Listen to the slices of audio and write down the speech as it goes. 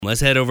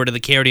Let's head over to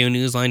the KRDO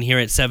Newsline here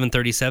at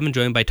 7:37,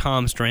 joined by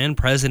Tom Strand,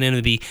 president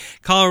of the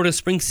Colorado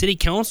Springs City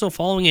Council,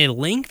 following a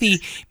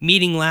lengthy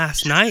meeting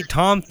last night.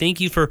 Tom, thank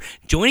you for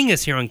joining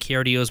us here on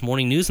KRDO's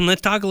Morning News, and let's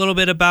talk a little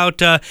bit about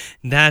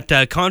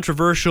that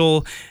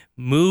controversial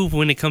move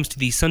when it comes to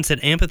the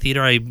Sunset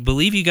Amphitheater. I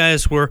believe you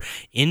guys were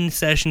in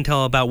session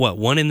till about,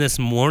 1 in this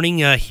morning,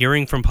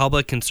 hearing from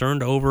public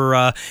concerned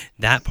over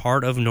that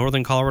part of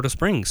northern Colorado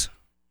Springs.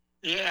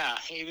 Yeah,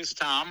 hey, this is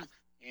Tom,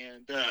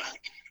 and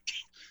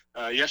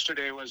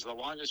yesterday was the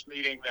longest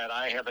meeting that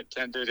I have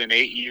attended in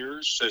 8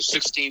 years,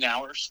 16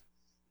 hours.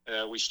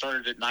 We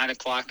started at 9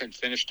 o'clock and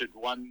finished at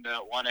 1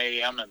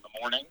 a.m. in the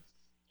morning,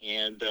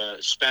 and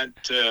spent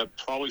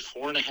probably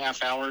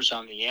 4.5 hours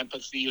on the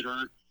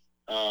amphitheater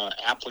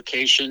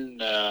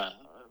application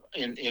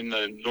in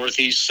the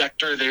northeast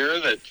sector there.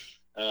 That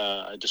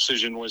a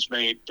decision was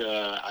made,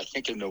 I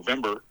think, in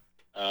November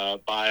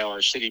by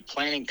our city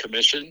planning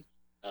commission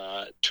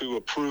to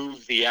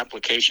approve the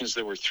applications.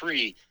 There were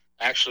 3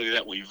 actually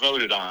that we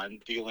voted on,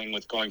 dealing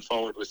with going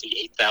forward with the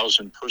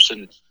 8,000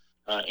 person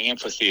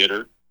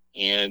amphitheater.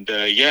 And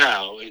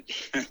it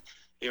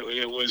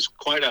was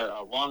quite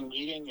a long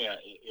meeting.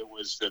 It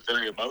was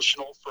very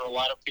emotional for a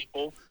lot of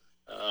people.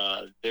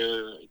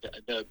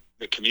 The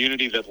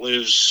community that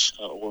lives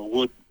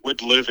or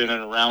would live in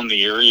and around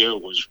the area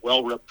was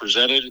well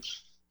represented.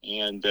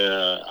 And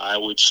I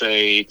would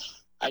say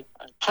I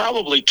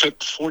probably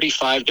took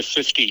 45 to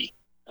 50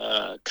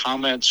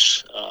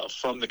 comments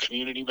from the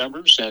community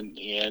members,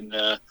 and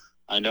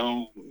I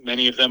know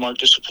many of them are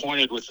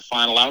disappointed with the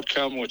final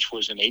outcome, which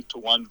was an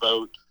 8-1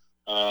 vote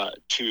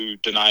to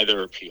deny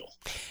their appeal.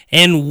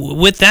 And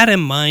with that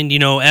in mind,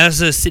 as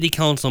a city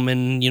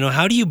councilman,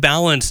 how do you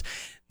balance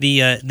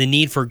the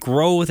need for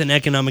growth and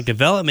economic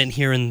development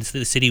here in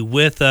the city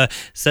with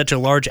such a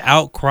large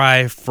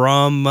outcry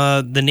from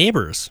the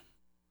neighbors?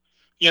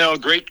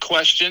 Great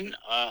question.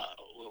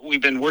 We've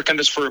been working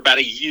this for about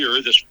a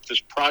year, this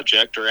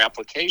project or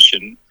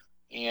application,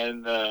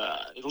 and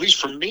at least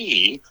for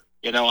me,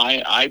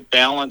 I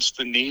balance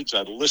the needs.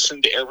 I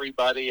listen to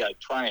everybody. I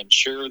try and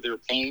share their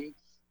pain,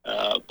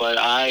 but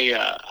I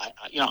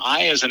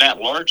as an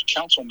at-large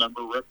council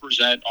member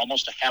represent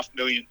almost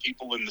 500,000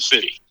 people in the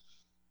city,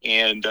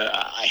 and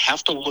I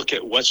have to look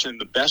at what's in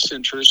the best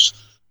interest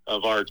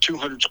of our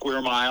 200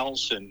 square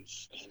miles and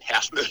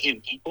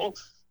 500,000 people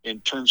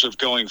in terms of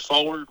going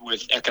forward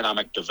with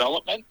economic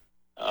development.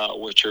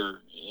 Which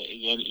are,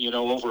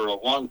 over a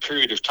long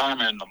period of time,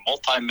 and the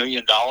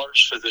multi-million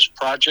dollars for this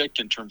project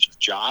in terms of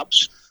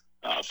jobs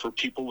for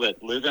people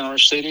that live in our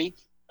city,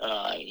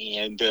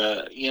 and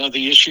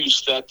the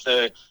issues that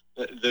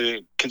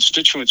the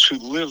constituents who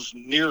live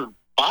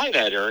nearby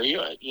that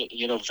area,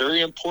 very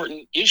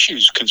important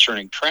issues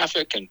concerning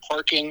traffic and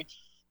parking,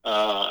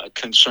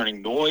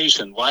 concerning noise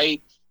and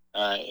light,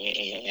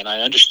 and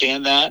I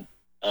understand that.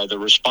 The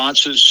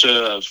responses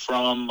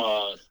from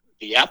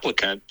the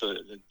applicant,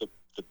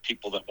 the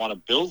people that want to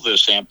build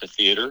this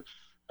amphitheater,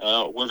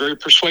 were very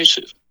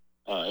persuasive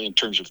in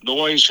terms of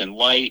noise and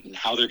light and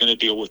how they're going to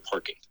deal with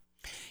parking.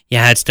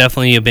 Yeah, it's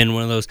definitely been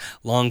one of those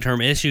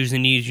long-term issues.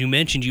 And as you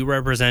mentioned, you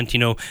represent,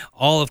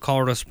 all of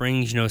Colorado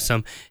Springs,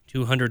 some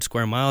 200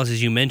 square miles.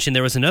 As you mentioned,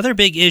 there was another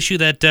big issue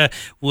that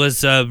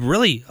was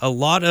really a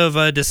lot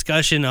of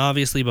discussion,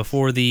 obviously,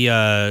 before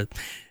the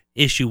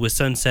issue with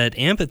Sunset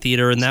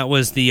Amphitheater, and that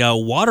was the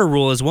water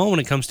rule as well when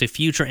it comes to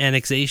future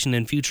annexation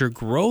and future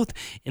growth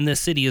in the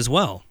city as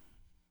well.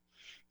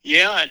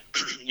 Yeah,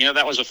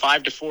 that was a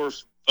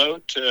 5-4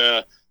 vote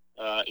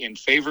in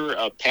favor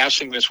of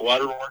passing this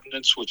water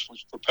ordinance, which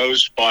was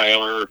proposed by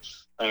our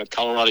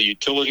Colorado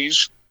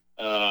Utilities,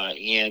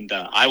 and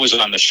I was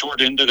on the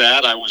short end of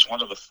that. I was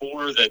one of the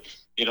 4 that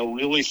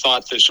really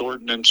thought this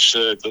ordinance,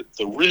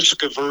 the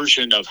risk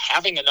aversion of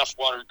having enough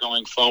water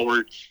going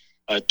forward,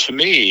 to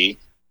me,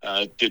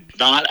 did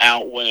not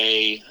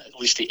outweigh at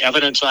least the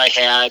evidence I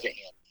had,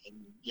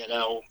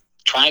 and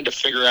trying to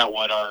figure out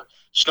what our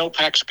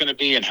snowpack's going to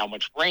be and how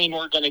much rain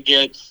we're going to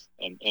get,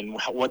 and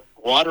what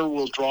water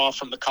will draw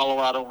from the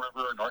Colorado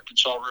River and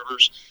Arkansas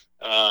rivers.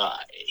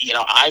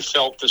 I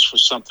felt this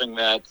was something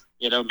that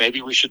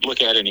maybe we should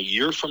look at in a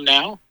year from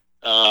now,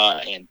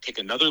 and take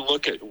another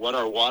look at what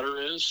our water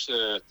is.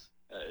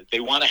 They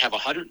want to have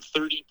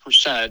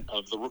 130%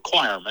 of the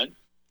requirement,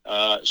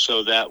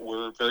 so that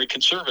we're very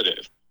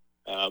conservative.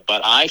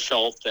 But I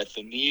felt that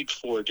the need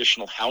for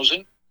additional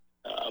housing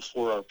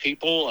for our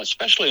people,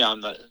 especially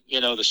on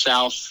the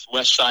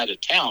southwest side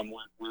of town,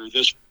 where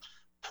this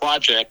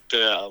project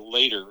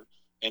later,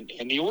 and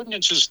the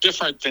ordinance is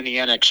different than the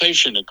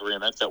annexation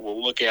agreement that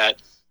we'll look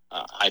at,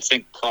 I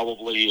think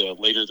probably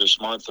later this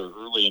month or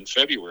early in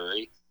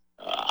February.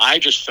 I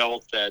just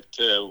felt that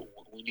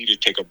we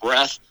needed to take a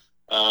breath,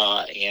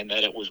 and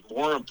that it was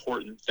more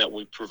important that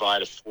we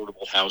provide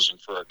affordable housing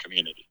for our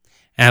community.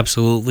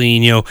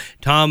 Absolutely.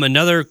 Tom,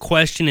 another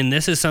question, and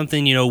this is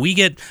something, we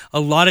get a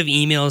lot of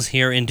emails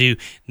here into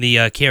the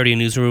KRDO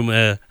newsroom.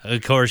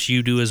 Of course,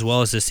 you do as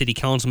well as the city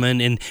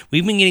councilman, and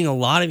we've been getting a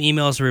lot of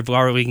emails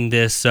regarding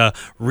this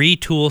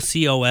Retool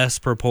COS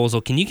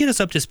proposal. Can you get us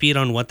up to speed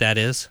on what that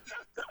is?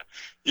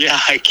 Yeah,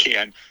 I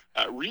can.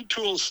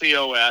 Retool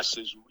COS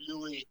is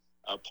really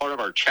part of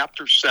our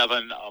Chapter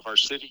 7 of our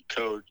city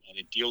code, and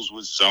it deals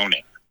with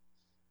zoning.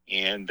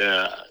 And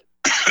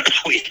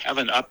we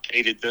haven't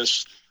updated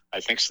this, I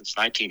think, since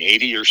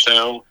 1980 or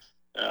so.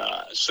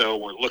 So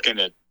we're looking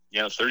at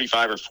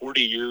 35 or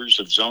 40 years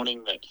of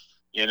zoning that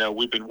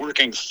we've been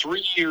working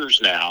 3 years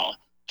now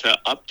to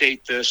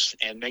update this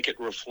and make it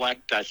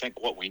reflect, I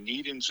think, what we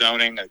need in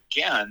zoning,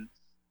 again,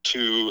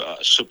 to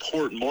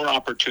support more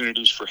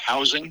opportunities for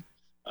housing,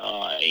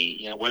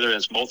 whether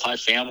it's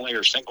multifamily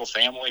or single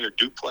family or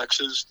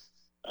duplexes.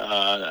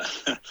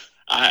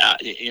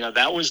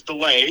 That was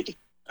delayed.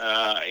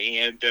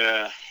 And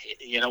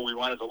we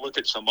wanted to look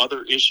at some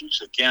other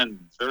issues, again,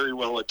 very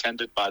well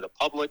attended by the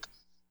public,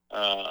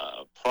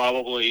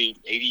 probably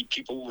 80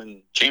 people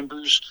in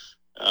chambers.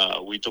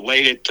 We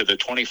delayed it to the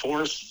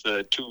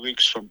 24th, 2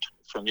 weeks from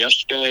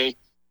yesterday.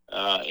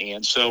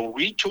 And so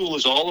Retool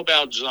is all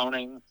about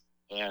zoning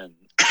and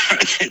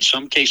in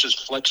some cases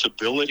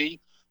flexibility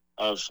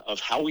of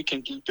how we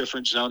can do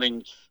different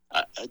zoning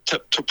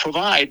to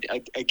provide,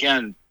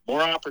 again,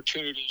 more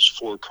opportunities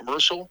for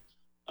commercial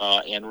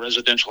and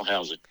residential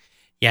housing.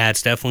 Yeah,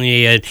 it's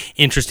definitely an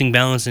interesting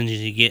balance, and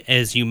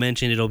as you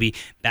mentioned, it'll be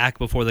back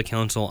before the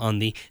council on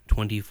the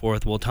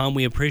 24th. Well, Tom,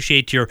 we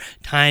appreciate your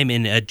time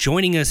and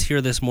joining us here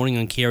this morning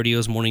on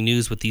KRDO's Morning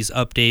News with these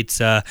updates,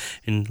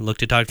 and look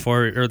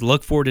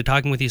forward to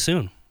talking with you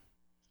soon.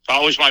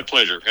 Always my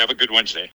pleasure. Have a good Wednesday.